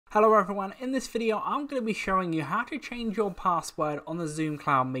Hello everyone, in this video I'm going to be showing you how to change your password on the Zoom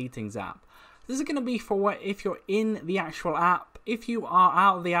Cloud Meetings app. This is going to be for if you're in the actual app. If you are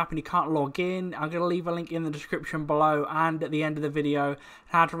out of the app and you can't log in, I'm going to leave a link in the description below and at the end of the video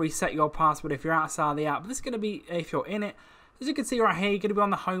how to reset your password if you're outside of the app. This is going to be if you're in it. As you can see right here, you're going to be on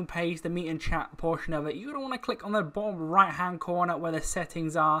the home page, the meet and chat portion of it. You're going to want to click on the bottom right hand corner where the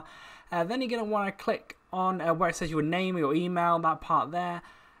settings are. Then you're going to want to click on where it says your name or your email, that part there.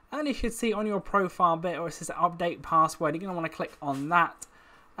 And then you should see on your profile bit where it says update password, you're going to want to click on that.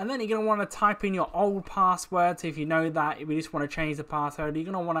 And then you're going to want to type in your old password. So if you know that, if you just want to change the password, you're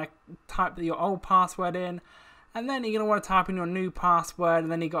going to want to type your old password in. And then you're going to want to type in your new password, and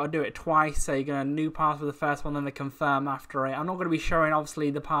then you've got to do it twice. So you're going to new password the first one, then the confirm after it. I'm not going to be showing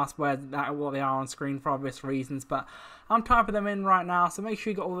obviously the passwords that what they are on screen for obvious reasons, but I'm typing them in right now. So make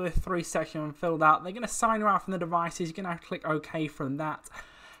sure you got all the three sections filled out. They're going to sign you out from the devices. You're going to have to click OK from that.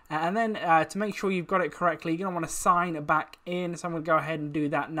 And then to make sure you've got it correctly, you're going to want to sign back in. So I'm going to go ahead and do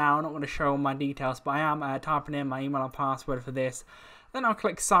that now. I'm not going to show all my details, but I am typing in my email and password for this. Then I'll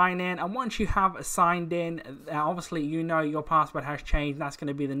click sign in. And once you have signed in, obviously you know your password has changed. That's going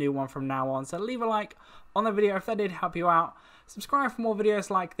to be the new one from now on. So leave a like on the video if that did help you out. Subscribe for more videos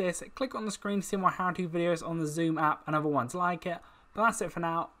like this. Click on the screen to see more how-to videos on the Zoom app and other ones like it. But that's it for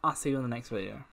now. I'll see you in the next video.